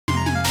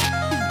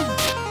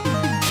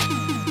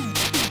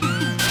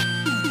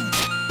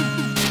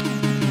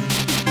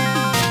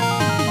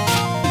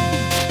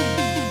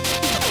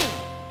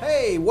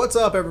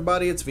What's up,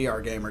 everybody? It's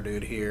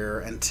VRGamerdude here,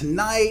 and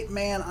tonight,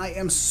 man, I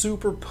am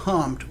super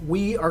pumped.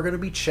 We are going to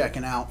be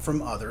checking out From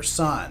Other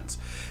Suns,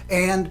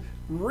 and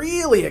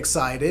really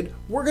excited,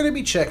 we're going to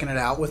be checking it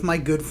out with my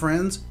good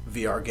friends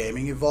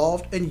VRGaming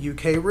Evolved and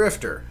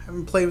UKRifter. I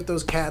haven't played with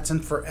those cats in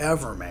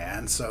forever,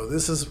 man, so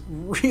this is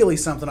really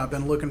something I've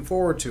been looking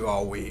forward to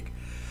all week.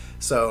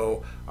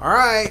 So,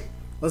 alright,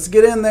 let's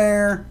get in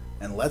there,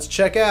 and let's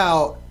check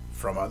out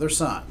From Other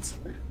Suns.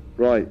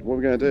 Right, what are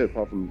we going to do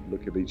apart from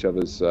look at each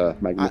other's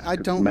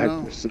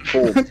magnificent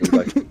forms?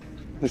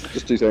 Let's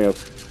just do something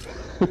else.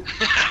 We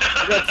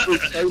have to do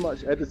so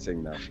much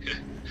editing now.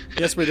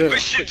 Yes, we do. We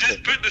should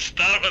just put the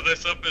start of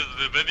this up as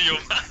the video.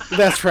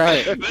 That's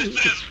right.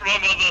 This is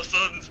From Other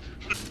Suns.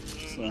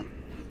 So.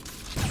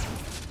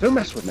 Don't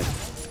mess with me.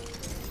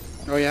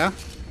 Oh yeah?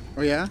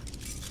 Oh yeah?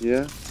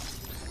 Yeah.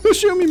 Oh,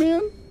 shoot me,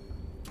 man.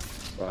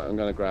 Right, I'm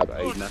going to grab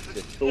a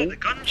massive tool. The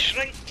gun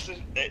shrinks.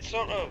 It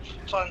sort of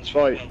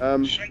transforms.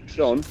 Right,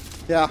 John.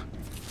 Yeah.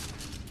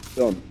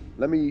 John,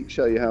 let me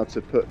show you how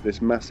to put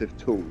this massive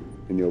tool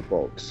in your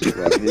box.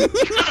 Right here.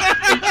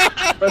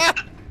 Press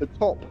the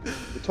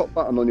top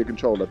button on your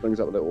controller brings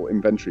up a little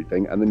inventory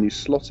thing, and then you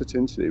slot it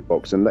into your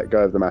box and let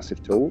go of the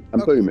massive tool,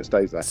 and boom, it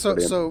stays there.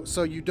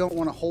 So you don't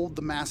want to hold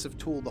the massive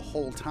tool the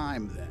whole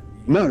time, then?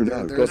 No,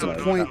 there's a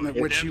point at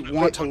which you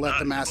want to let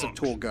the massive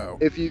tool go.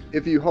 If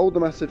you hold the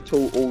massive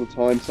tool all the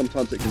time,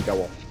 sometimes it can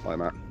go off like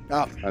that.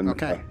 Oh, and,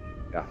 okay.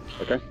 Yeah,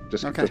 okay.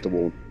 Just a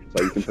warn,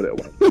 so you can put it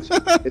away.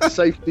 It's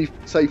safety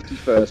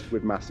first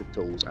with massive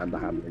tools and the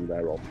handling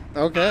thereof.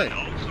 Okay. And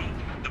also,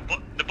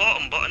 the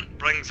bottom button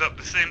brings up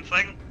the same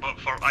thing, but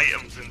for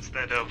items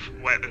instead of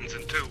weapons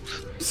and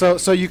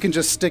tools. So you can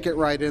just stick it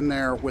right in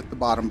there with the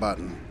bottom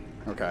button.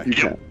 Okay. You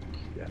can.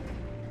 Yeah.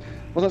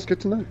 Well, that's good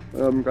to know.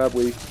 I'm glad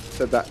we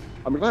said that.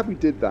 I'm glad we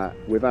did that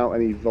without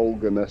any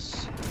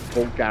vulgarity.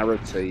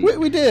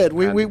 We did.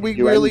 We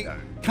really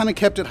kind of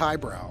kept it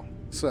highbrow.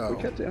 So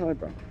we kept it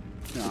highbrow,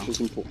 yeah. Which is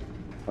important.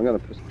 I'm gonna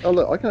put. Oh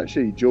look, I can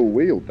actually dual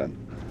wield then.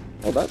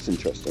 Oh, that's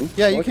interesting.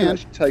 Yeah, so you I can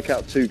actually take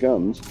out two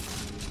guns,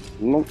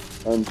 and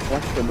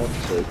flash them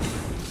onto. Wait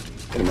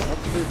a minute, how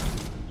to do?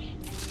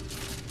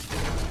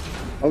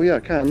 Oh yeah, I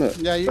can. Look.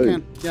 Yeah, you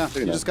can. Yeah,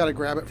 you just got to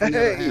grab it from the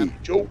other hand.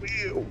 Dual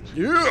wield.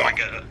 Yeah. I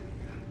get it.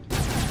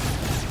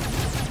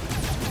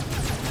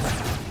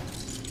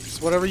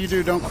 Whatever you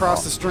do, don't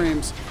cross the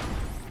streams.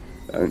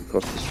 Don't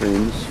cross the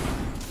streams.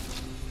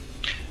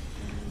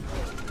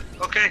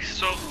 Okay,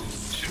 so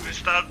should we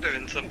start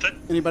doing something?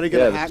 Anybody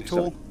get a hack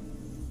tool?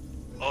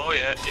 Oh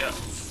yeah.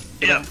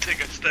 Yeah, take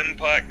a stim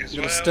pack as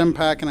well. Get a stim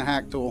pack and a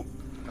hack tool.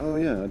 Oh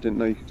yeah, I didn't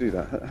know you could do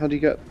that. How do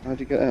you get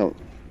out?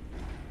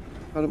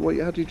 How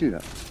do you do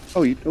that?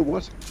 Oh,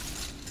 what?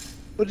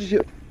 What did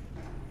you?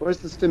 Where's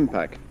the stim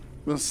pack?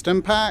 The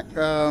stim pack?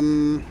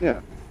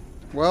 Yeah.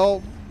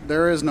 Well,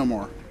 there is no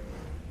more.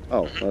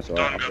 Oh, that's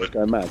alright. I was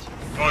going mad.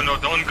 Oh no,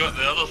 Don got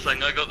the other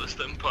thing. I got the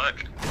stim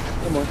pack.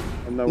 Come on.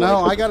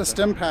 No, I got a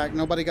stim pack.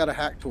 Nobody got a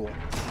hack tool.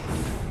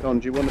 Don,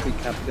 do you want to be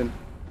captain?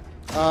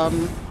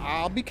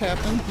 I'll be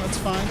captain. That's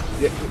fine.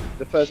 Yeah,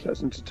 the first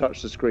person to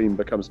touch the screen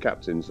becomes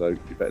captain, so you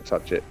better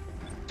touch it.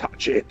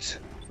 Touch it.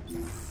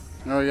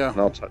 Oh yeah.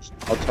 And I'll touch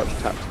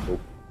tactical.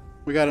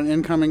 We got an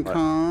incoming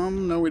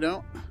comm. No, we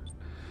don't.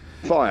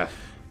 Fire.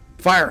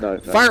 Fire. No.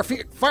 Fire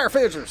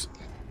phasers.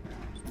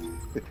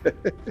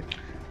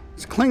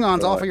 It's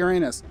Klingons off of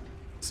Uranus.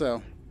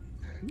 So,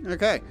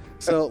 okay.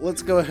 So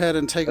let's go ahead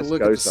and take a look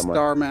at the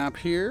star map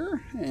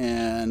here.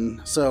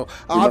 And so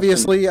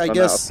obviously, I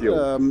guess,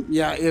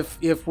 yeah,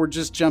 if we're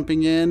just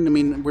jumping in, I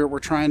mean, we're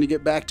trying to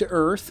get back to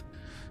Earth.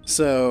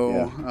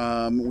 So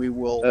we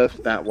will Earth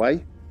that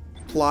way.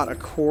 Plot a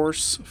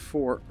course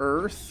for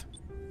Earth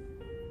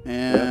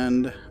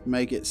and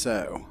make it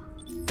so.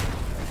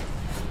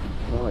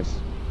 Nice.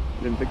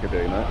 Didn't think of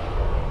doing that.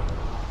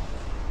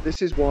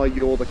 This is why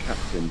you're the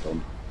captain,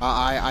 Don.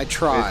 I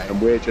try.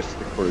 And we're just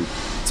the crew.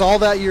 It's all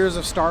that years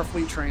of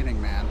Starfleet training,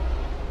 man.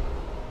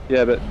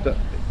 Yeah, but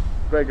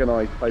Greg and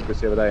I played this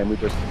the other day, and we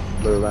just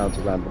flew around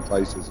to random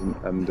places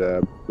and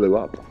blew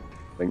up,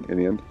 I think, in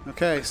the end.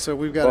 Okay, so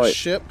we've got a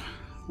ship.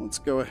 Let's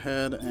go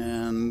ahead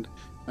and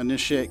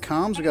initiate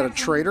comms. We got a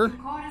trader.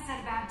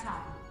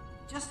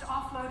 Just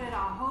offloaded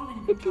our whole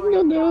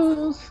inventory.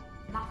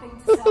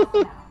 Nothing to sell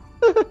now.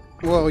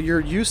 Well, you're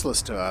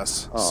useless to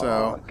us,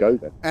 so go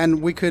then.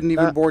 And we couldn't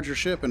even board your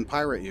ship and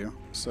pirate you,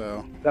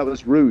 so that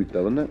was rude,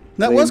 though, wasn't it?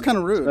 That was kind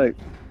of rude.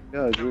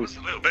 Yeah, it was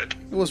a little bit.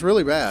 It was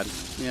really bad,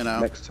 you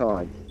know. Next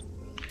time.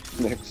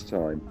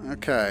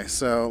 Okay,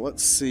 so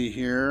let's see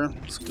here.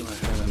 Let's go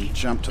ahead and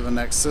jump to the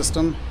next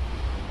system.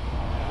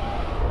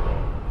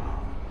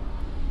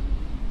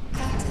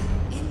 Captain,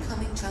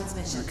 incoming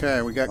transmission.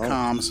 Okay, we got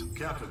comms.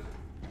 Captain,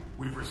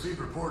 we've received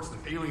reports that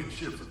alien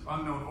ships of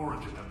unknown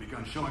origin have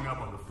begun showing up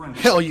on the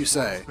friendly Hell you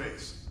say.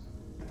 Space.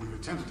 We've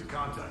attempted to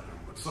contact them,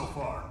 but so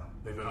far,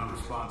 they've been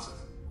unresponsive.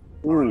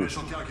 Our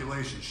initial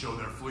calculations show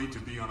their fleet to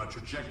be on a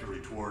trajectory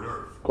toward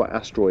Earth. Quite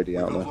asteroidy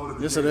out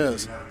there. Yes, it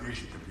is.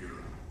 Navigation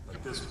computer.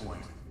 At this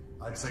point,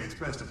 I'd say it's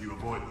best if you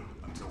avoid them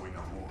until we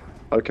know more.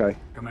 Okay.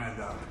 Command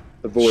out.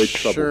 avoid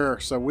trouble. Sure.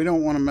 So we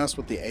don't want to mess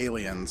with the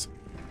aliens.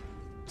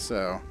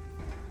 So.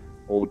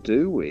 Or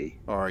do we?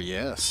 Or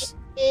yes.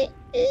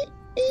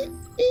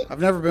 I've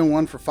never been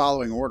one for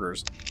following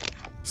orders.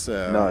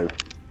 So. No.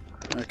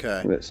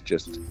 Okay. Let's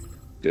just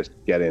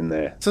get in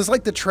there. So it's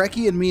like the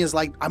Trekkie in me is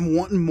like, I'm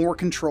wanting more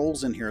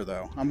controls in here,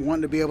 though. I'm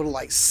wanting to be able to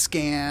like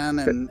scan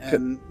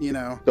and you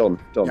know. Don.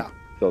 Yeah.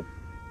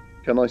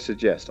 Can I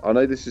suggest? I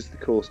know this is the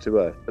course to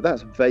Earth, but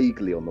that's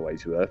vaguely on the way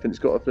to Earth, and it's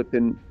got a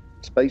flipping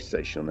space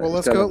station on it. Well,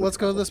 let's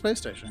go to the space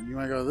station. You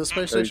want to go to this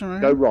space station right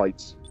Go here?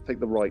 right.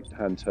 Take the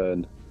right-hand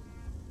turn.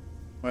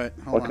 Wait,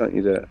 hold Why on. can't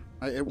you do it?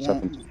 It What's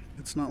won't. happened?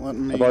 It's not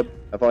letting me.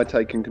 Have I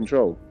taken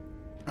control?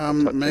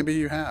 Maybe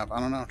you have. I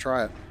don't know.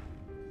 Try it.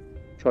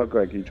 Try it,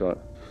 Greg. You try it.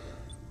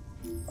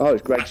 Oh,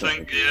 it's Greg's. I I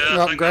think. think, yeah. I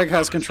No, think Greg I've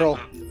has got control.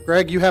 something.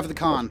 Greg, you have the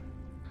con.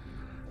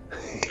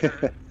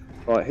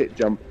 Right, hit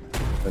jump.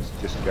 Let's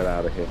just get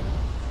out of here.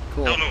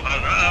 Cool. I don't know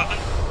how that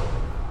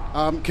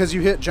happened. Because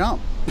you hit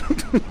jump.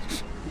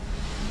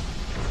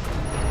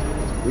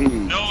 Whee.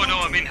 No,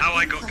 I mean how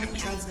I got Incoming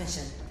control.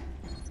 transmission.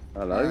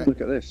 Hello, Alright.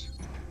 look at this.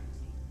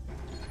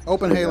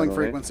 Open Put hailing that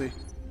on here. frequency.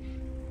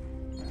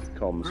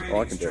 Comms. Oh,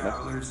 I can do it now.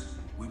 travelers.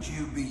 Would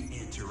you be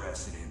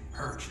interested in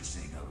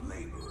purchasing a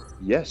laborer?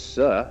 Yes,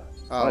 sir.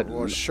 Oh, I'd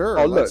well, l- sure.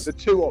 Oh, look, let's- the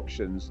two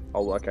options.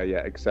 Oh, okay, yeah,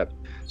 accept.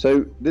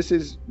 So this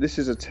is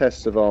a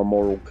test of our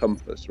moral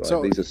compass, right?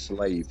 So- These are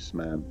slaves,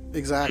 man.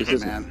 Exactly, This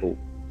isn't man. cool.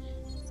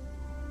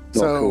 Not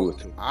So cool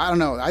at all. I don't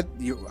know.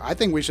 I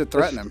think we should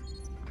threaten him.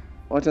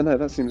 I don't know.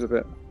 That seems a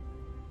bit.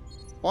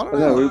 Well, I don't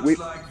No, know. we- Looks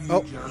like you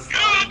oh. just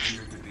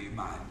volunteered to be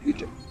my You new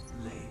ju-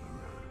 laborer.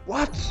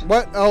 What?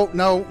 What? Oh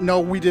no,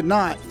 we did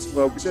not.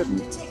 Well, we didn't.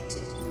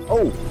 Detected.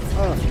 Oh,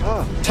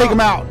 Take him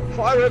out.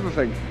 fire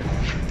everything.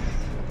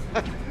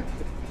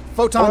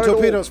 Photon Fire it all.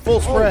 torpedoes, full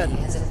spread. He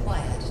has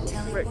acquired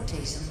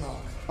teleportation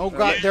lock. Oh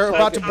god, Yeah, they're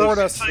about to target board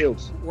those us.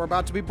 Shields. We're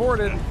about to be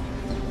boarded.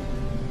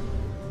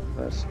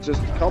 That's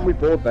just. Can't we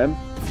board them?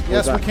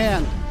 Yes, we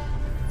can.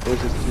 Or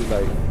is this too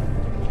late?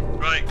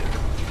 Right.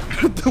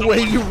 The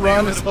way you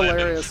run is Someone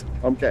hilarious.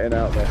 I'm getting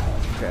out there.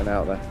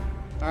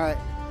 All right.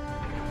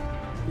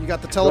 You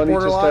got the Do I need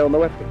teleporter to stay on lock? the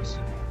weapons?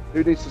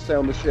 Who needs to stay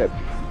on the ship?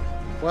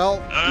 Well,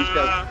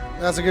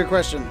 that's a good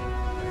question.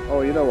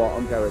 Oh, you know what?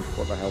 I'm going.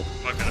 What the hell?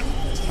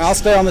 Okay. I'll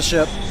stay on the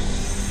ship.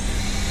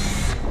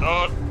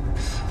 Oh,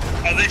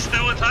 are they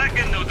still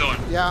attacking though, Don?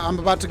 Yeah, I'm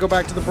about to go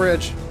back to the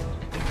bridge.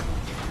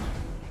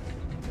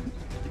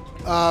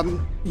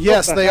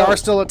 Yes, What the they hell? are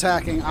still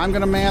attacking. I'm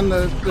gonna man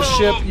the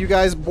ship. You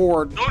guys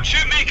board. Don't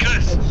shoot me,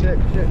 Chris! Shit.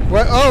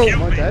 What? Oh, Kill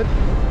Am I me.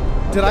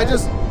 dead? did I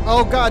just?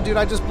 Oh god, dude,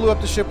 I just blew up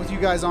the ship with you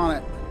guys on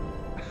it.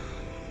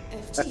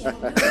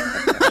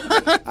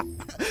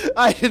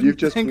 I didn't You've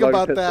just think blown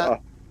about us that.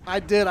 up. I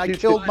did. I You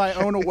killed did. my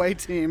own away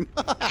team.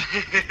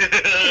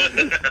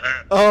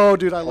 Oh,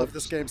 dude, I love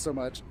this game so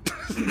much.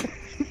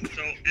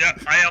 So, yeah,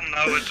 I am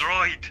now a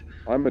droid.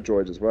 I'm a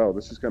droid as well.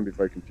 This is going to be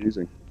very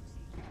confusing.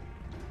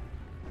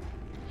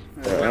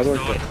 Right, how do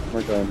I get? Am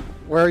I going?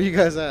 Where are you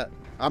guys at?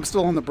 I'm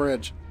still on the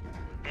bridge.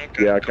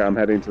 Okay. Yeah, okay. I'm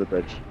heading to the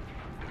bridge.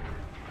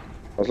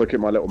 I was looking at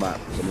my little map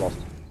because I'm lost.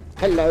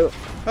 Hello.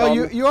 Oh,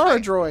 you are a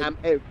droid. I'm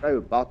a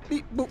robot.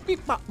 Beep, boop,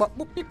 beep, bop, bop,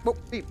 boop, beep, boop.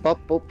 Beep, bop,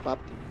 boop, bop.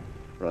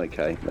 Right,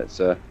 okay. Let's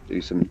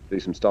do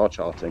some star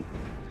charting.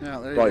 Yeah,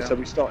 there you Right, go. so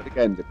we started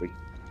again, did we?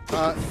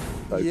 So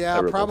Yeah,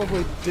 terrible.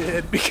 probably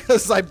did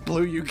because I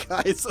blew you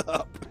guys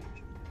up.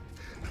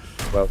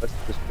 Well, let's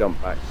just jump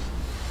back.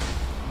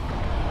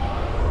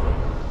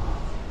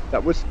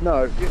 That was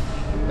no.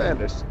 In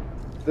fairness,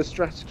 the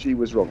strategy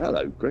was wrong.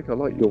 Hello, Greg. I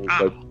like your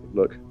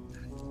look.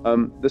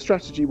 The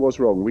strategy was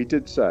wrong. We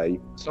did say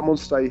someone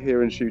stay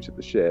here and shoot at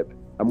the ship,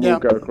 and we'll Yeah,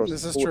 go across.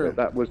 this the is border. true.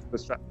 That was the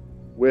strategy.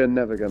 We're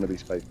never going to be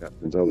space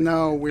captains, are we?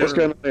 No, What's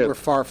going on here? we're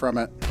far from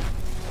it.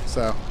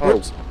 So, Oh.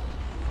 oops.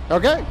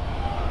 Okay.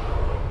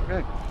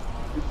 Okay.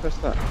 You press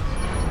that.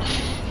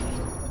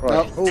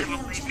 Right. Oh,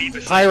 Leave me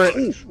beside pirate.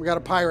 you. We got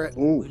a pirate.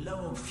 Ooh. Low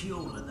on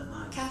fuel at the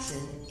moment. Captain,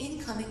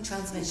 incoming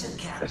transmission.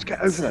 Let's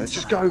get over there. Let's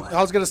just go.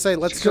 I was gonna say,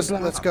 let's go.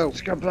 Let's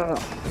go. Blow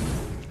up.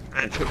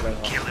 And Took that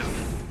off. kill him.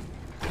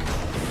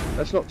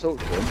 Let's not talk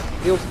to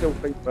him. He'll still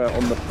think we're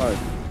on the phone.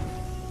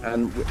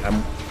 And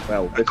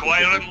well,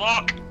 Acquiring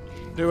lock.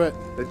 Do it.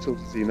 little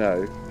does he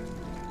know.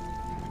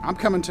 I'm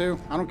coming too.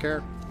 I don't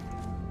care.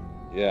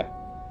 Yeah.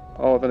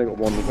 Oh, I've only got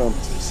one. We're gone.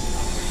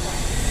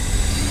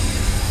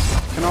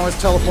 Can always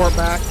teleport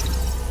back.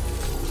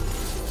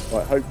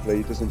 Right, hopefully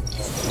he doesn't.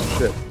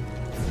 Shit.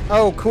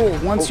 Oh, cool.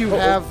 Once Oh, you oh, oh.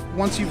 have,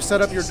 once you've set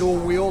up your dual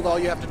wield, all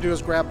you have to do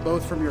is grab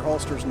both from your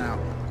holsters now.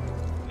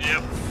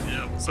 Yep.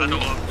 I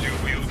don't have two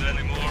wheels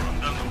anymore. I'm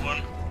down to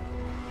one.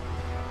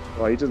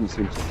 Right, he doesn't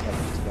seem to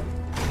have stuff.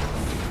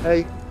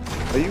 Hey,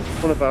 are you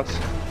one of us?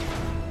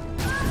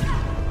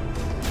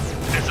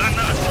 Is that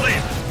not a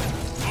slave?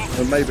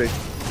 Oh, Or maybe.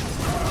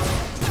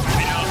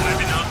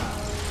 maybe not.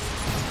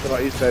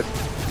 Right, he's dead.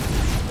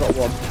 Got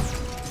one.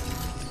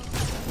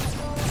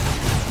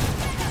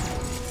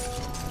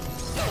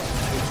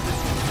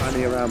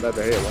 Fanny around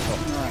over here. Why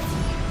not? All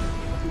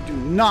right. You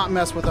do not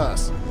mess with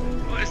us.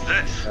 What is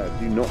this?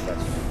 Do not mess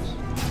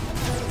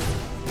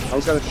with us. I'm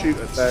going to shoot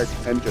at their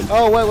engine.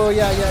 Oh, wait,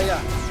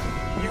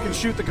 yeah. You can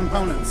shoot the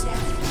components.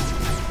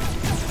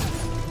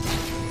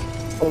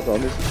 Hold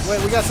on.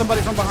 Wait, we got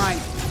somebody from behind.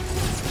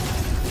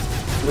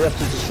 We have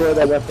to destroy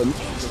their weapons,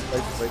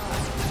 basically.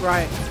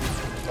 Right.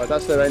 Right,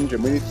 that's their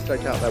engine. We need to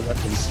take out their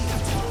weapons.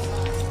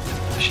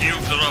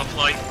 Shields are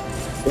offline.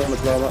 We're on the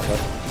blow them up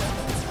though.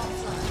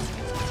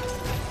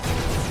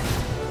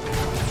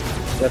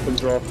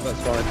 Weapons are off,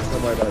 that's fine.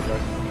 Don't worry about it,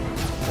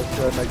 guys.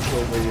 Let's make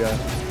sure we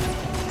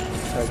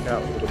take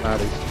out all the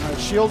baddies. Alright,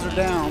 shields are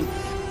down.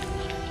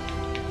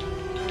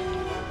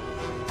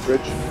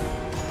 Bridge.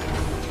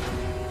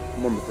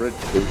 I'm on the bridge,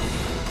 dude.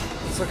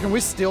 So can we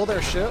steal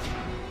their ship?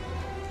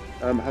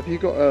 Have you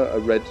got a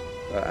red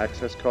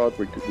access card?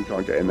 We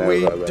can't get in there.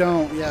 We without a red.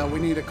 don't. Yeah, we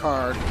need a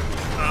card.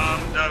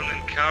 I'm down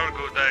in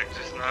cargo deck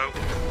just now.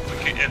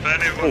 If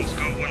anyone's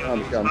got one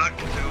of those back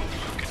tools,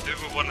 we could do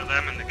with one of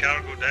them in the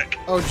cargo deck.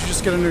 Oh, did you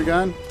just get a new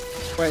gun?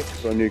 Wait.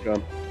 Got a new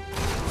gun.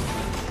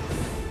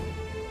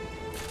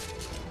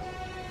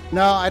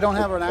 No, I don't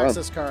have an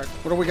access card.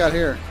 What do we got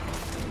here?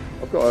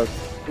 I've got a...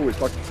 Oh, it's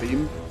like a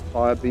beam.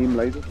 Fire beam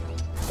laser.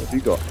 What have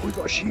you got? We've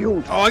got a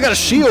shield. Oh, I got a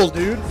shield,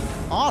 dude.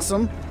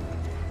 Awesome.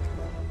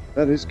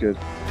 That is good.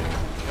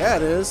 Yeah,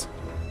 it is.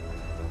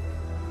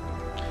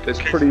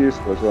 It's pretty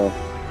useful as well.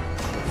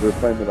 We were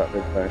playing with that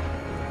big thing.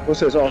 What's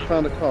this? Oh, I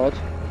found a card.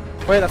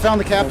 Wait, I found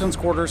the captain's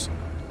quarters.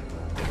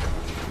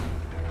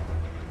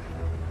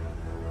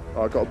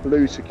 Oh, I got a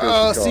blue security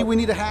Oh, card. see, we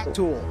need a hack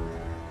tool.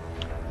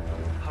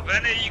 Have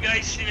any of you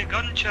guys seen a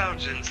gun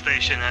charging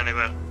station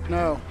anywhere?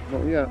 No.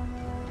 Not yet.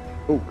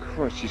 Oh,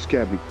 Christ, you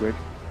scared me, Greg.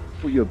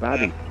 I thought you were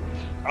baddie.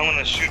 I'm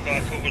gonna shoot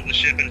back over the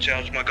ship and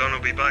charge my gun.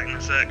 I'll be back in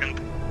a second.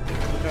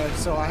 Okay,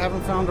 so I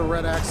haven't found a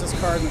red access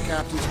card in the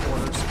captain's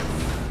quarters.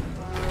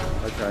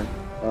 Okay.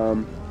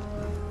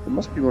 There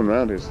must be one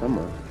around here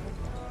somewhere.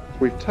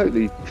 We've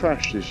totally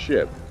trashed this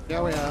ship,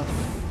 Yeah, we have.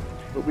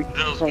 but we There's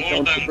can't more get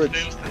onto the bridge.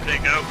 downstairs to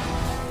take out.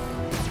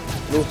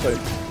 And also,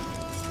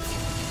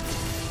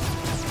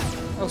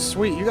 Oh,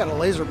 sweet, you got a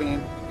laser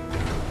beam.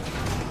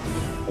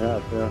 yeah.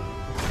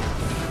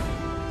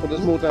 Well,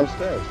 there's more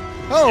downstairs.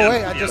 Oh, Yeah,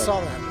 wait, I just saw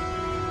that.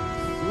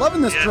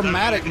 Loving this Yeah, down in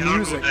dramatic the cargo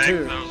music, deck,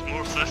 too. There's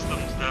more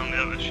systems down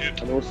there to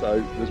shoot. And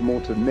also, there's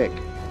more to nick.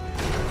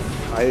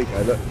 Ah, here you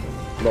go, look.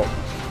 Locked.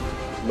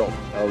 Locked.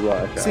 Oh,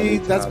 right, okay. I See,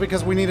 need to that's have-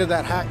 because we needed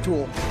that hack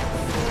tool.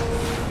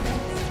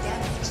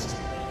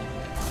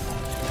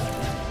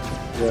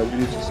 Yeah, we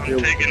need to I'm steal...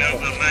 taking out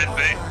the med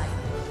bay.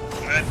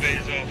 Med bay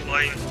is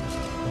offline.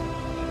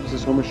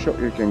 Jesus, almost shot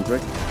you again,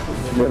 Greg.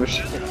 Never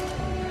shot.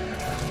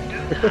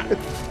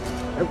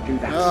 Don't do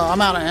that. Oh,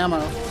 I'm out of ammo.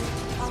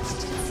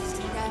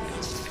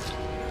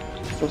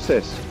 What's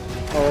this?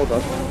 Oh, hold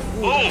on.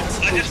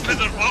 Oh, I just put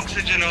their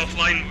oxygen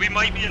offline. We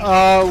might be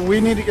in... We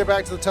need to get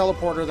back to the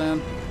teleporter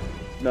then.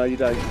 No, you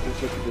don't. You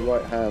just look at your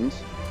right hand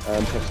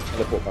and press the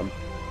teleport button.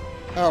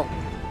 Oh,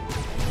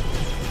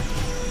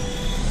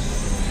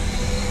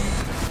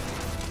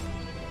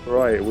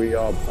 Right, we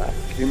are back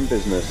in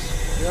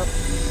business. yep.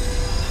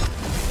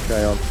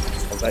 Okay, on.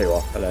 Oh, there you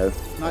are. Hello.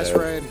 Nice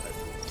Hello. raid.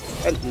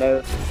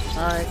 Hello.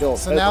 Alright, Your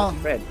so now,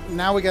 favorite friend.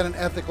 now we got an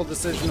ethical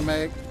decision to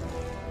make.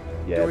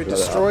 Yeah, Do we blow it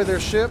destroy up. their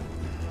ship?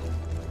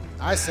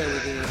 I say we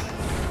do.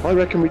 I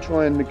reckon we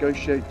try and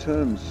negotiate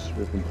terms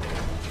with them.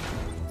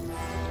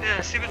 Yeah,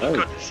 see what they've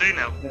got to say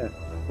now. Yeah.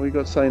 What you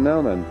got to say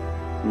now then,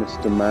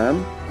 Mr. Man?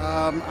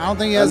 I don't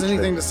think he has Handshake.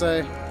 anything to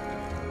say.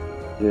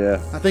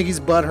 Yeah. I think he's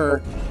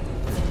butthurt.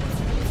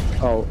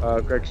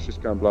 Oh, Greg's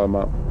just going to blow him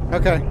up.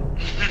 Okay.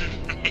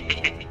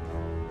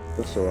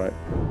 That's alright.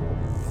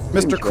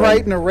 Mr. Seems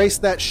Crichton, erase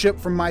that ship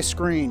from my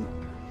screen.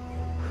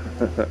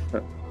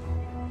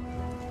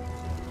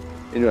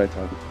 Anyway,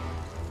 time.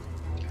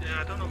 Yeah,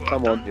 I don't know what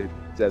Come I've on, done. you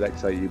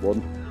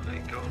ZX81. There we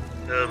go.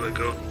 There we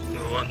go. You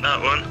want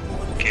that one?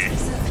 Okay.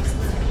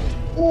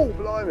 Oh,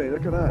 blimey,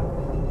 look at that.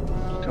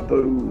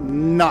 Kaboom.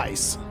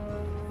 Nice.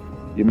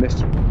 You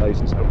missed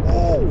places. So,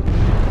 whoa!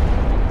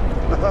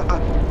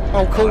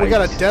 Oh, cool. We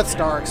got a Nice. Death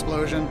Star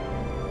explosion.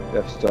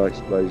 Death Star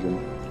explosion.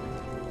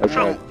 Okay.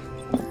 Alright.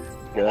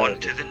 Get out On of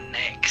to here. the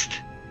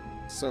next.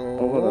 So,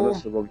 Oh, hold on,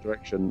 that's the wrong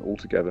direction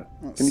altogether.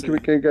 Let's Can see. we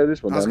go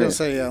this one I was down going here? to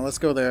say, yeah, let's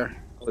go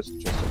there. Oh, this is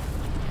interesting.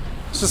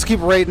 Let's just keep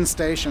raiding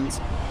stations.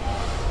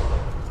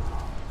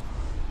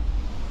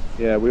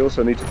 Yeah, we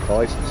also need to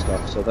buy some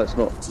stuff, so that's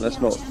not.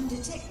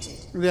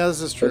 Yeah,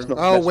 this is true. Let's not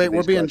Oh, mess wait, with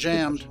we're these being guys.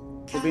 jammed.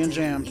 We're being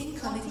jammed.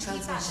 Incoming Keep that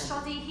transmission.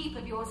 shoddy heap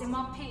of yours in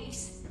one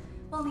piece.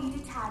 We'll need a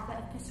tad bit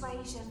of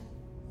persuasion.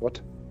 What?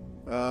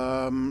 They're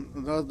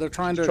trying to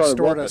Trying to extort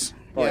rob us.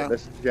 Right, Yeah,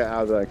 let's get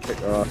out of there and kick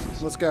their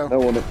asses. let's go. No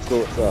one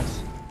extorts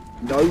us.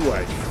 No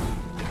way.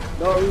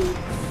 No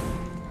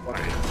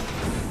way.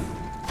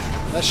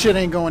 That shit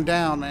ain't going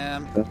down,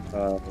 man.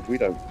 We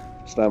don't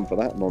stand for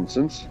that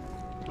nonsense.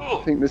 I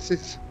Oh, think this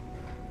is.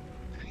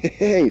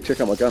 Hey,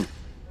 check out my gun.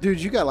 Dude,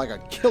 you got like a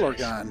killer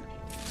gun.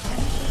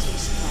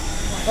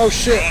 Oh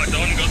shit! oh,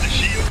 Don got the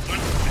shield.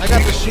 I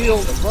got the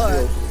shield,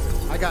 but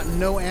I got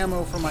no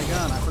ammo for my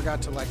gun. I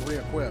forgot to like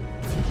re-equip.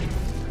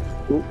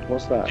 Ooh,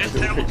 what's that? Just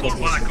Is it a teleport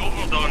picture? back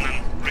over, Don,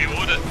 and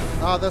reload it.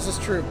 Oh, this is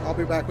true. I'll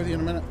be back with you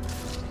in a minute.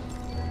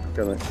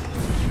 Gonna-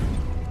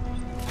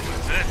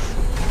 What's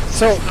this?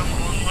 So, System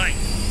online.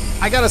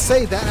 I gotta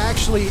say that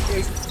actually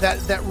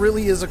that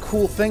really is a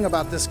cool thing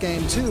about this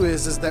game too.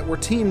 Is that we're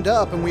teamed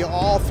up and we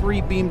all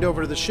three beamed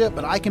over to the ship,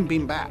 but I can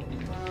beam back.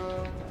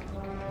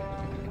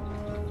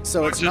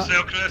 So Watch it's not.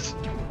 yourself, Chris.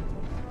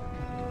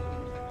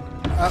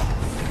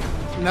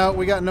 No,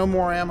 we got no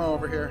more ammo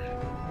over here.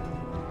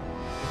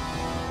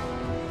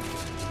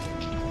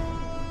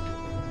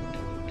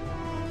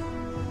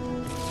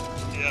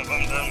 Yeah,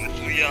 I'm down with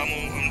 3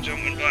 ammo. I'm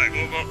jumping back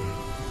over.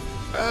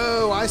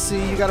 Oh, I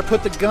see. You got to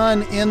put the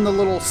gun in the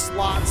little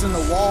slots in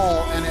the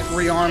wall, and it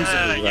rearms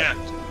Yeah, it. yeah.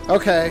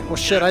 Okay. Well,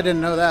 shit. I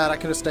didn't know that. I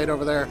could have stayed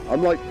over there.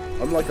 I'm like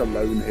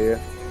alone here.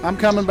 I'm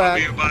coming I'll back.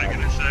 be back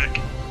in a sec.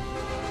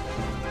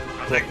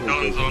 I think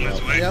Don's on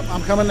his way. Yep,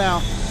 I'm coming now.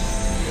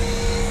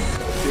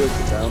 Shields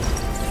are down.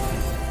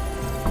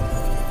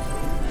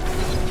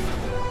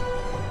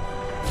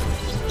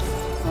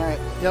 All right.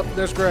 Yep.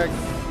 There's Greg.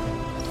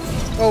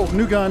 Oh,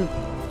 new gun.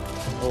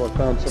 Oh, I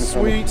found some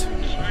Sweet. Sweet.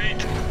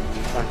 kind of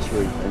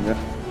battery thing there.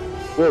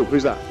 Whoa,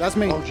 who's that? That's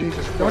me. Oh,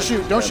 Jesus Christ. Don't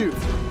shoot. Don't shoot.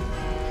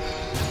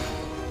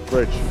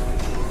 Bridge.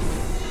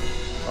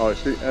 Oh,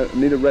 I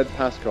need a red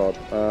pass card.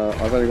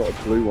 I've only got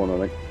a blue one,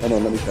 I think. Hold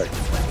on, let me check.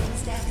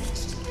 Weapons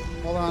damaged.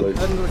 Hold on. Blue.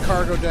 Heading to the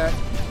cargo deck.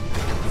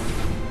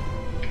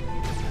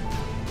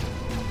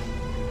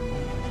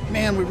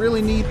 Man, we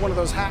really need one of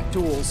those hack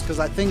tools because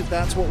I think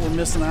that's what we're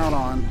missing out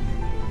on.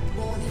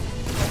 Warning.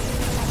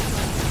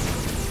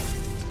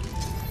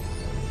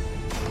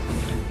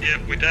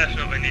 Yep, we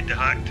definitely need the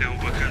hack tool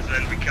because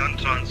then we can't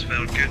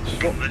transfer goods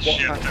from What this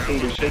ship hack to tool are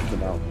other you ship. talking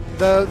about?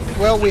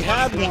 Well, we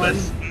had Well, one.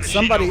 this machine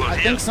Somebody, over I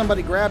here. think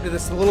somebody grabbed it.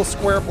 It's the little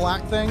square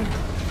black thing.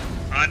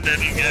 I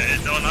didn't get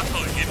it done. I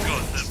thought you'd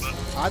got it,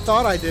 but I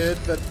thought I did,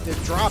 but it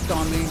dropped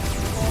on me.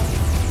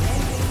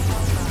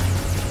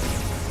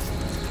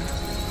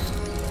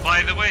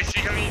 by the way,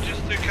 see how you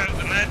just took out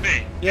the med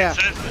bay? Yeah. It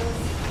says that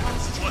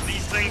what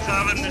these things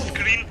have in the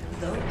screen.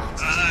 Low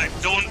oxygen.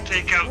 Don't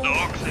take out the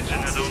oxygen,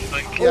 I don't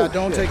think. Yeah, Oh,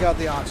 don't shit. take out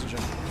the oxygen.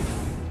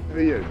 Who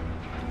are you?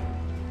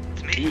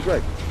 It's Are me. you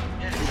Greg?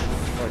 Yes.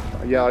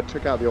 Right. Yeah, I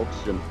took out the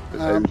oxygen. It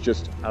was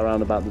just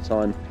around about the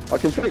time. I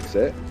can fix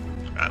it.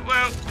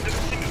 Well, doesn't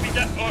seem to be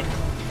that hard.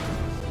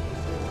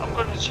 I'm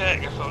going to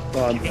check if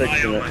I'll I'm keep an eye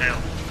fixing on it. my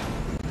health.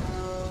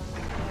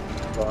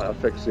 Right, I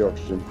fixed the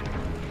oxygen.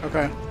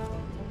 Okay.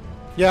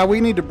 Yeah, we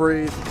need to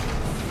breathe.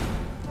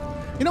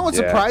 You know what's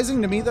Yeah.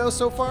 surprising to me though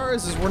so far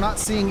is we're not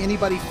seeing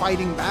anybody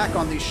fighting back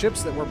on these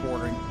ships that we're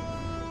boarding.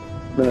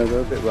 No,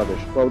 they're a bit rubbish.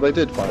 Well, they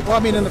did fight. Well, I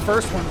mean in the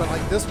first one, but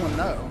like this one,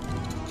 no.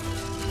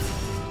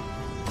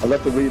 I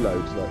left the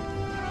reloads, like,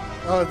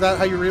 Oh, is that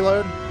how you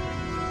reload?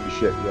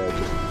 shit, yeah,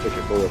 just pick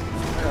it forward.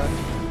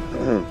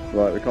 Okay.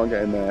 Right, we can't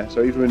get in there.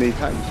 So either we need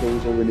hack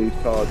tools or we need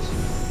cards.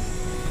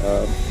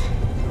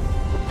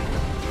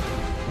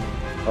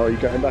 Oh, are you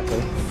getting back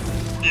then?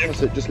 Yep.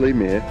 That's it, just leave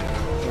me here. For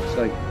God's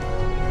sake.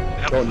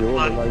 Yep. Don, you're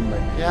all alone, mate.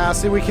 Yeah,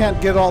 see, we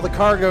can't get all the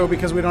cargo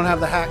because we don't have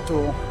the hack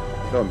tool.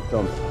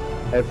 Don.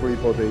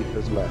 Everybody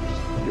has left.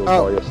 You're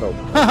Oh. by yourself.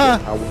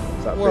 How weird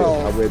does that Well,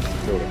 feel? How weird does it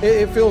feel?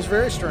 It feels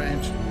very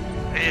strange.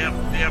 Yep,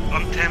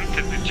 I'm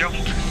tempted to jump.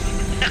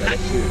 Yeah,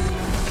 let's shoot.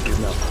 Shoot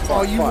now. Oh,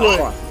 Fire, you fire, would.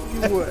 fire.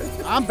 You would.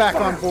 I'm back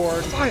on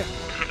board. Have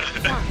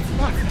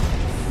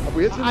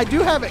we hit him? I do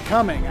have it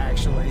coming,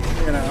 actually.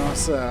 You know,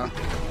 so.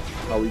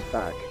 Oh, he's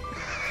back.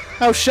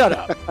 Oh, shut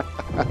up.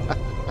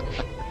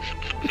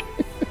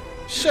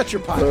 Shut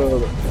your pipe. Oh,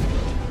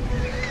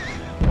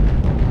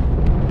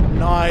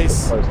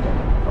 Nice. close,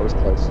 Don. That was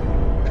close.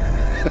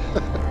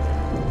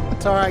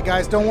 It's all right,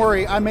 guys. Don't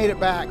worry. I made it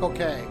back.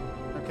 Okay.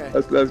 Okay.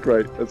 That's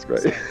great. That's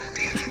great.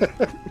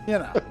 You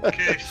know.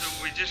 Okay,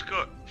 so we just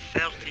got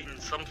 13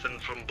 something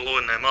from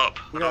blowing them up.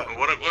 I Yeah. don't know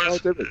what it was. Oh,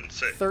 did we? Didn't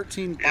say.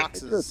 13 Yep.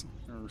 boxes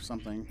or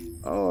something.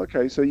 Oh,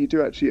 okay. So you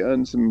do actually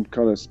earn some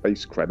kind of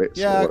space credits.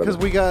 or Yeah, whatever. because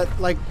we got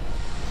like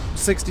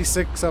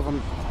 66 of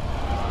them.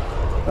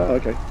 Oh,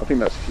 okay. I think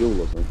that's fuel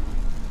or something.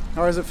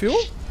 Or is it fuel?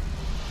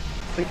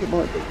 I think it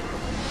might be.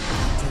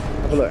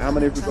 Have a look. How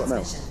many have we got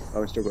now?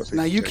 Oh, we still got 66.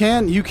 Now you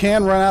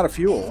can run out of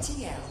fuel.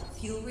 LTL,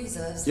 fuel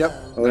reserves Yep. low.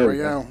 Oh, There there we we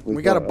go. go. We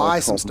We've got to got buy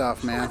our some cotton.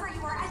 stuff, man. Whoever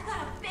you are, I've got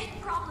a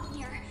big problem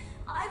here.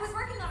 I was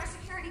working on our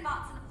security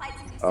bots and applied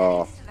some new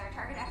Oh. settings to their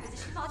target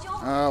acquisition module.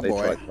 Oh They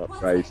boy. tried to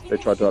upgrade. They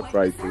tried to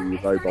upgrade the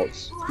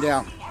robots.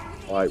 Yeah.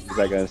 Right,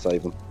 they're going to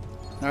save them.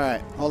 All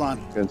right. Hold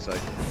on. Going to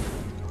save.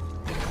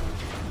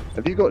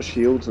 Have you got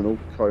shields and all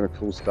kind of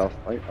cool stuff?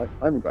 I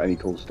haven't got any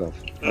cool stuff.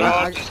 No,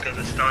 I've just got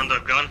the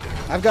stand-up gun.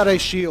 I've got a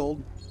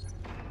shield.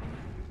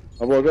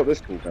 Oh, well, I got this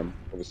cool gun,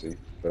 obviously.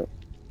 But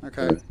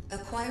Okay.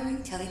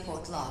 Acquiring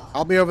teleport lock.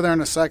 I'll be over there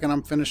in a second.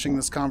 I'm finishing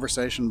this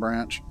conversation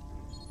branch.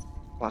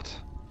 what?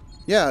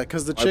 Yeah,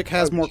 because the chick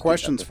has I more should do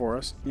questions that. for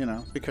us. You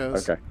know,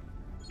 because. Okay.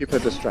 Keep her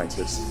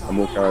distracted, and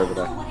we'll go over I don't know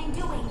there. what I'm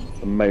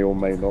doing. And may or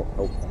may not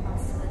help.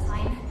 Most of the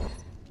time.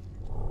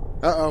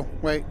 Uh oh.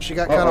 Wait. She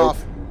got cut Uh-oh.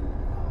 off.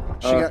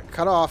 She got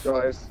cut off.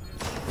 Guys,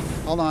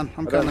 Hold on,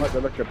 I'm I don't coming. like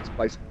the look of this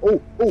place.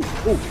 Oh,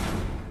 oh,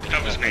 oh.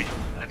 That was me.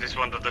 I just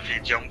wondered if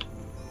you jumped.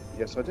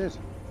 Yes, I did.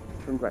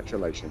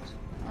 Congratulations.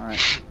 All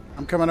right,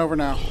 I'm coming over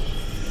now.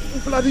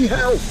 Oh, bloody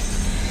hell!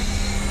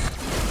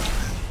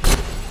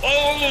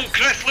 Oh,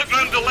 Chris, look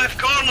round the left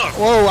corner.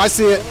 Whoa, I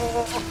see it.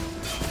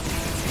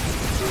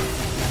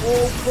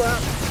 Oh,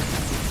 crap.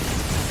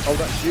 Oh,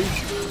 that's huge.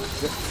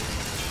 Yep.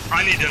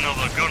 I need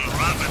another gun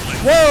rapidly.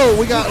 Whoa,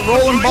 we got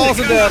rolling balls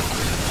of death.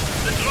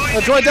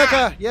 The Droid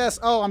Deca, yes.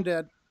 Oh, I'm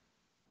dead.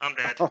 I'm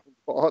dead. Oh,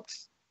 what?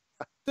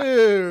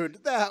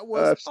 Dude, that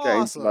was Earth's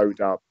getting awesome.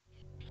 blowed up.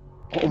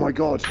 Oh my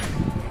god.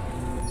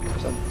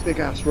 There's a big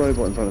ass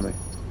robot in front of me.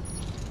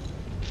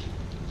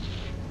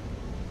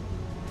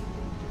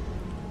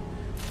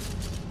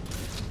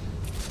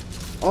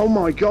 Oh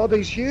my god,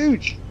 he's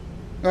huge!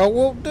 Oh,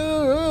 well, dude.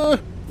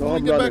 No,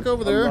 Let me get back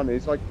over there. I'm running.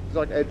 He's like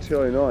Ed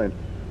 209.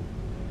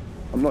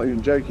 I'm not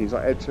even joking, he's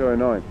like Ed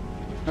 209.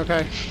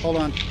 Okay, hold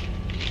on.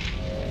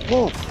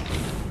 Whoa!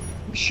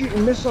 He's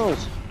shooting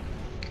missiles!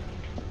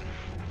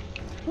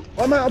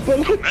 I'm out of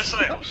bullets!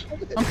 Missiles.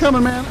 I'm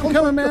coming, man. I'm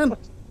coming, man.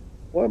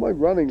 Why am I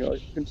running? I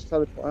can just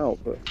teleport out,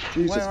 but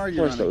Jesus Why are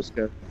you Christ, that running? was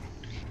scary.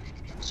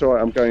 It's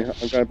alright, I'm going back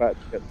to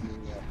get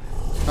the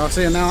Oh,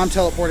 see, and now I'm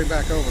teleporting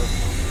back over.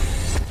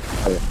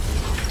 oh, yeah.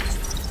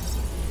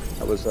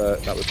 That was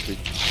too.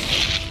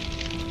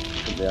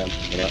 Couldn't be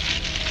answered for that.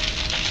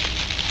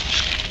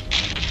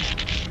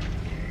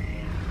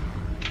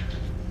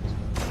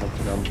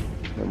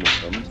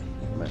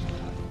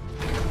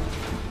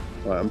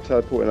 Right, I'm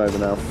teleporting over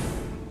now.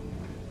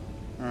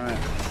 Alright.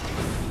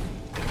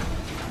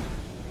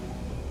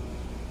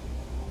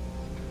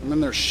 I'm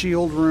in their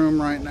shield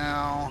room right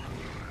now.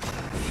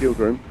 Shield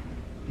room.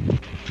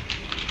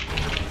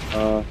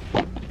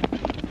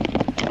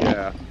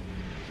 Yeah.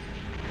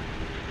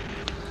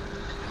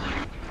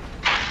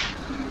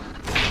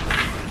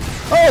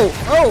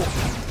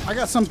 Oh! I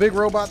got some big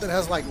robot that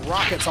has like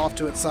rockets off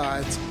to its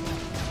sides.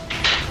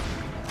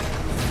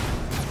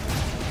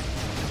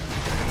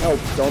 Help,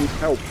 Don,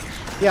 help.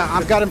 Yeah,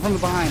 I've got him from the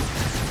behind.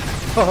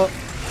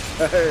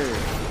 Hey!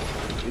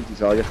 Easy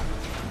target.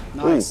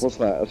 Nice. Ooh, what's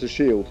that? That's a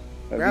shield.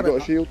 Have Grab you got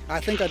it. a shield? I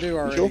think I do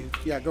already. Sure?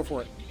 Yeah, go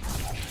for it.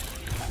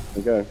 There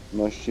you go.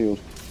 Nice shield.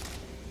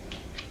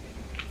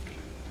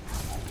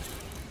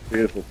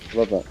 Beautiful.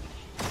 Love that.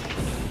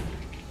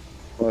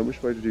 Right,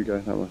 which way did you go?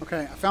 That way.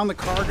 Okay, I found the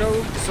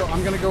cargo, so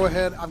I'm going to go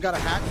ahead. I've got a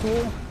hack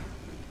tool.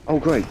 Oh,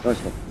 great. Nice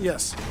one.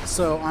 Yes,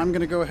 so I'm going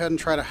to go ahead and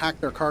try to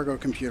hack their cargo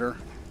computer.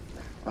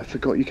 I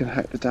forgot you can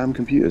hack the damn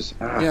computers.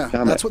 Ah, Yeah,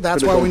 damn that's it.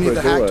 that's Could've why gone we for need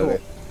a the hack duo tool.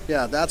 earlier.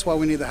 Yeah, that's why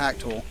we need the hack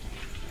tool.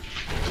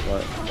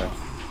 Right, okay.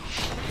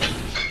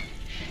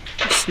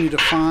 Just need to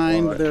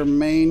find Alright. their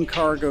main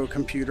cargo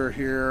computer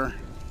here.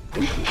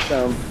 It's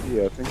down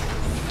here, I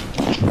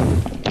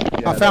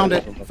think. Yeah, I found there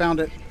it. is one. Found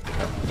it.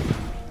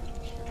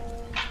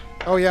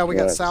 Oh yeah, we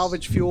got Right.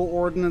 salvage fuel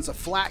ordnance, a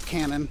flat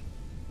cannon.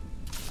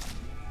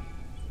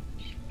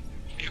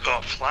 You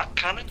got a flat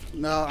cannon?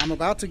 No, I'm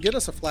about to get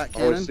us a flat Oh,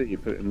 I cannon. see. You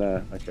put it in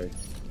there. Okay.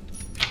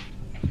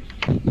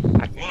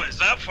 What is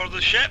that for the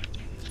ship?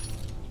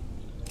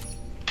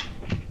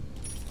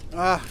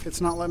 Ah, it's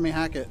not letting me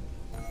hack it.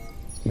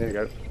 There you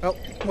go. Oh,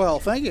 well,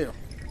 thank you.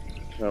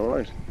 No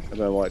worries. I don't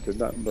know why it did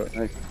that, but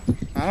hey.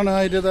 I don't know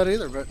how you did that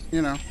either, but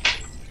you know,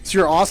 it's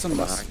your I'm a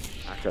awesomeness.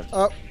 hacker.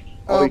 Oh,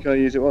 Oh, oh, you can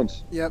only use it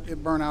once. yep,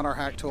 it burned out our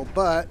hack tool,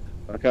 but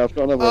Okay, I've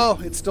got another one. oh,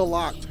 it's still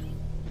locked.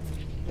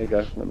 Here you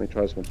go. Let me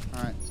try this one.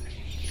 All right.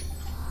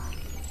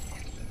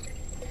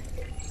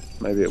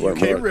 Maybe it won't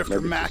work. UKRifter,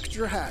 Maybe Max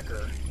your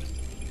hacker.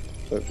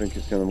 don't think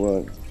it's going to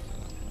work.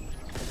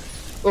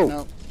 Oh,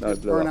 No, no, it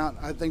it blew burned up.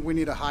 out. I think we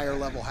need a higher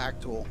level hack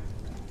tool.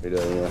 We do,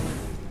 yeah.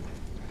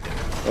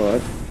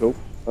 Alright, cool.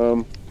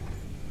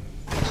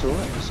 That's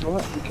alright, that's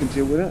alright. We can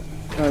deal with it.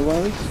 No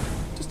worries.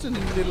 Just a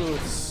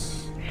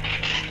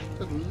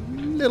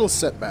little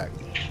setback.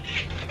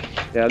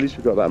 Yeah, at least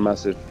we got that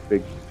massive,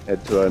 big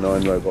Ed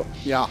 209 robot.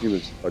 Yeah. He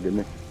was bugging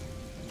me.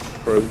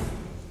 Crew.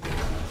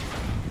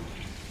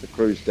 The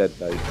crew's dead,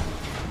 Dave.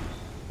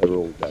 They're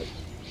all dead.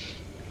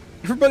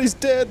 Everybody's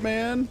dead,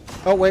 man.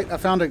 Oh wait, I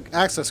found an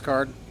access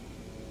card.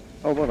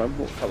 Oh, well done.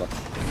 What colour?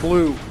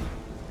 Blue.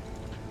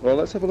 Well,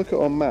 let's have a look at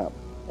our map.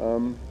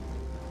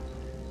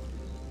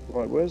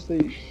 Right, where's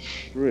the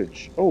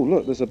bridge? Oh,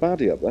 look, there's a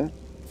baddie up there.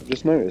 I've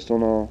just noticed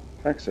on our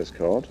access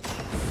card.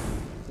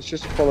 Let's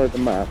just follow the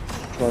map,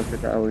 try and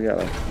figure out how we get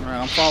there. All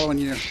right, I'm following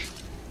you.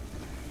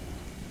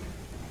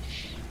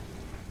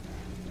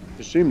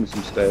 Presume there's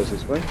some stairs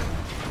this way.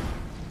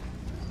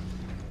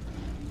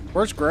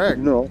 Where's Greg?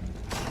 No.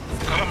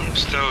 I'm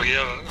still here.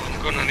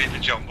 I'm gonna need to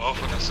jump off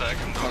in a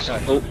second. Or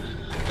something. Oh,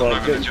 I'm right,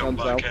 not get gonna your jump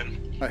hands back out.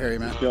 in. I hear you,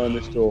 man. Behind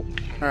this door.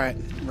 All right,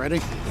 ready?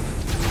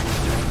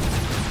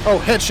 Oh,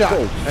 headshot.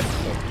 Oh,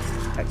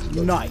 excellent.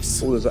 Excellent.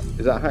 Nice. Oh, is that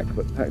a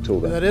hack tool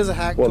then? That is a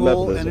hack What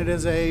level tool, is and it? it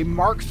is a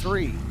Mark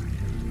III.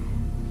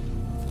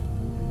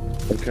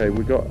 Okay,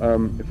 we got,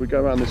 if we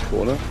go around this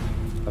corner,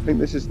 I think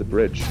this is the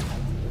bridge.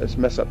 Let's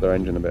mess up their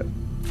engine a bit.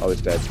 Oh,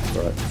 it's dead.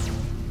 Alright.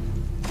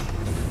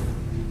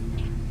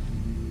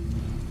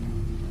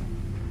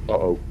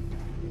 Uh-oh.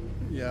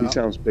 Yeah. He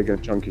sounds big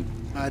and chunky.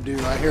 I do.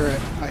 I hear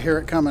it. I hear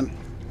it coming.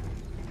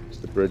 It's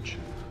the bridge.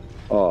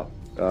 Oh,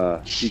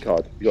 key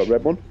card. You got a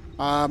red one?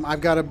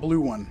 I've got a blue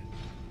one.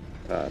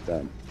 Ah,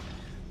 damn.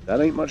 That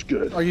ain't much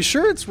good. Are you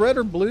sure it's red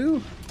or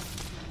blue?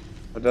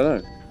 I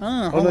don't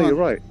know. Oh, no, you're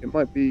right. It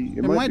might be.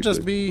 It might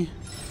just be.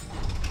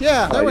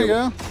 Yeah, there we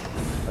go.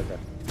 Okay.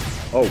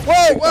 Oh.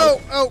 Whoa,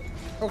 whoa, oh.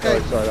 Okay.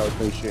 Sorry, that was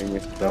me shooting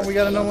you. Oh, we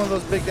got another one of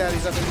those big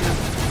daddies up in here.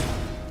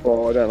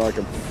 Oh, I don't like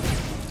them.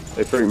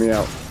 They freak me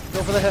out.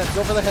 Go for the head.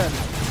 Go for the head.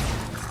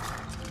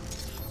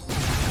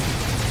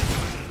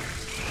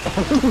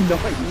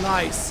 Oh,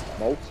 Nice.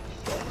 Multi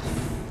shots.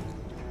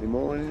 Any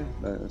more in here?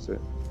 No, that's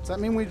it. Does that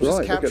mean we've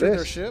just captured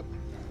their ship?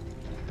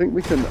 I think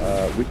we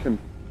can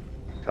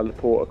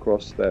teleport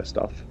across their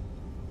stuff.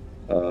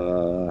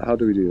 How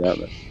do we do that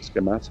then?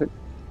 Schematic?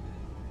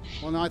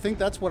 Well, no, I think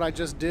that's what I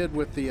just did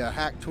with the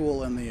hack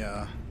tool and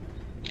the.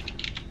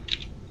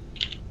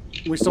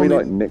 We still need...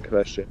 like nick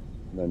their ship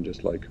and then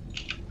just like.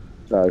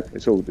 No,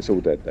 it's all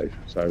dead, Dave.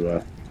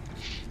 So.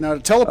 Now to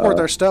teleport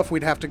their stuff,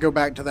 we'd have to go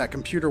back to that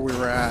computer we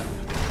were at.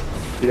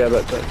 Yeah,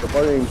 but the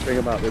worrying thing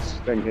about this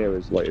thing here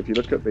is like if you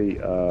look at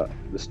the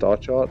star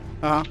chart,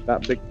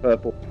 that big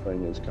purple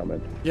thing is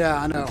coming.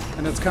 Yeah, I know,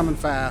 and it's coming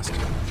fast.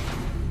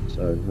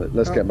 So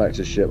let's get back to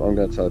the ship. I'm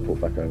going to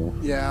teleport back over.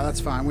 Yeah, that's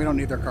fine. We don't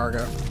need their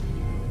cargo.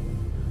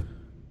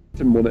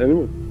 Didn't want it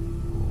anyway.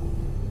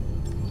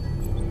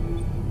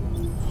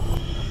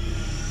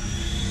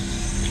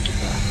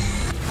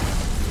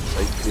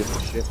 Safety of the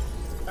ship.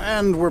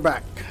 And we're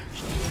back.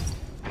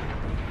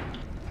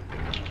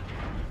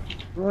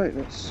 Right,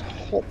 let's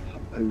hop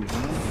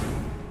over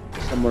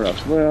somewhere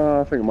else.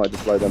 Well, I think I might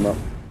just blow them up.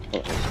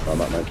 Oh,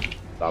 I'm up, mate.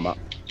 I'm up.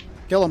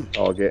 Kill them.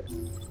 Target.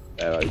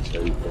 There,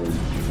 O2.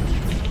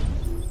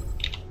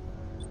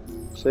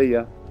 See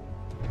ya.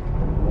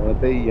 Wanna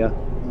be ya.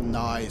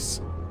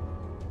 Nice.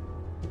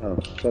 Oh,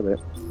 is that it?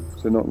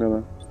 So not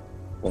gonna...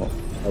 What?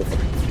 Okay.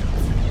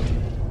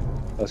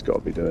 That's got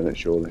to be doing it,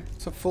 surely.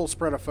 It's a full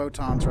spread of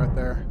photons right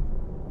there.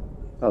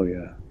 Oh,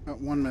 yeah. Oh,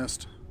 one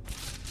missed.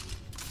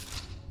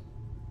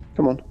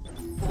 Come on.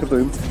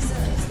 Kaboom.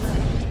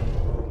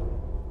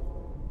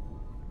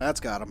 That's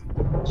got him.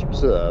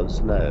 Reserves,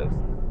 no.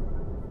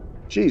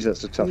 Jeez,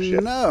 that's a tough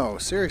ship. No,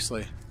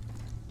 seriously.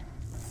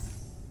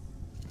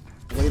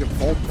 Blade of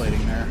bolt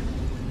plating there.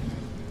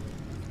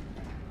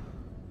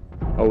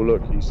 Oh,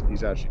 look,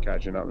 he's actually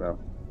catching up now.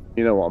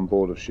 You know what? I'm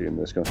bored of shooting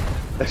this guy.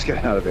 Let's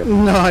get out of here.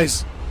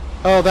 Nice.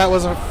 Oh, that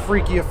was a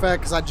freaky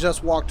effect because I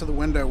just walked to the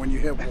window when you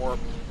hit warp.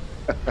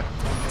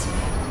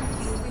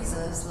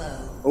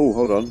 Oh,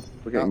 hold on.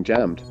 We're getting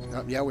jammed.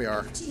 Yeah, we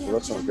are. Well,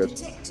 that's not good.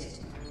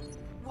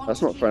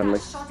 That's not friendly.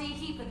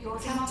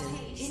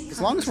 As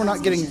long as we're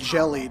not getting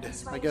jellied,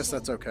 I guess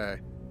that's okay.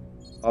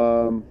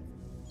 I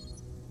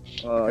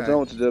don't know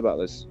what to do about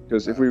this,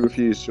 because if we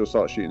refuse, she'll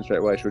start shooting straight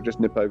away. Should we just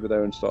nip over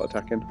there and start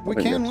attacking? We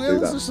can.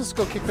 Let's just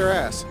go kick their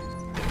ass.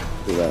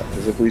 Do that,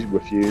 because if we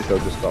refuse, they'll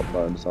just start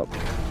blowing us up.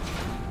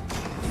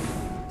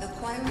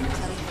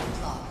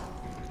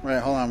 Wait,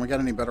 hold on. We got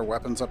any better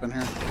weapons up in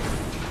here?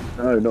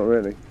 No, not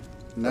really.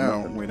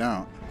 No, we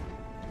don't.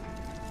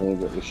 I've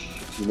got this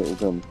shitty little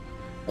gun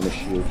and a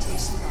shield.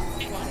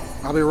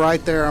 I'll be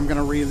right there. I'm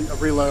gonna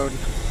reload.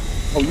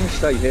 Oh, you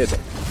stay here, then.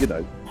 You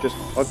know,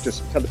 I've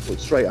just teleported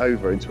straight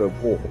over into a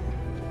wall.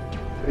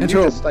 You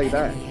just stay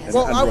there and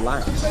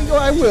relax.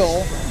 I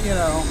will. You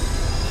know.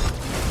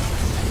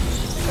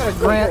 Got a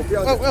grant.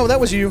 Oh, that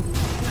was you.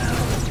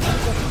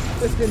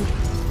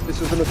 This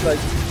was a mistake.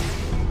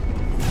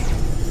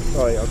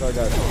 Sorry, I've got to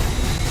go.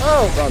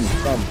 Oh!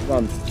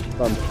 Run.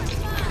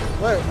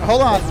 Wait,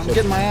 hold on. I'm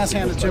getting my ass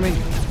handed to me.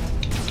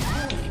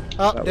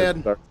 Oh,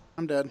 dead.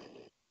 I'm dead.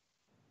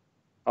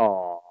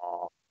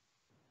 Aww.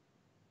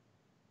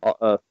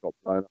 Earth got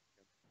blown up.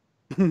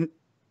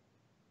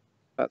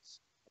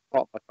 That's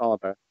part of my car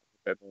there.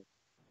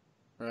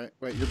 Right.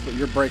 Wait,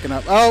 you're breaking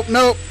up. Oh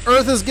no!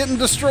 Earth is getting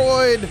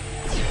destroyed.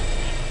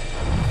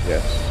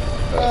 Yes.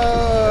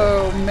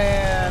 Oh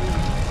man.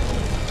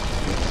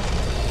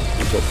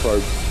 We've got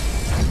probes.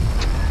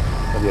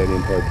 The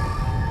alien probe.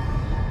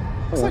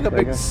 Looks like a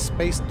big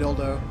space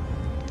dildo.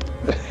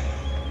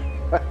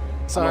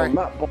 Sorry. And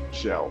on that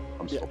bombshell,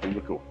 I'm stopping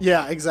the call.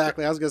 Yeah,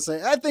 exactly. I was gonna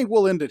say. I think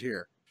we'll end it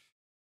here.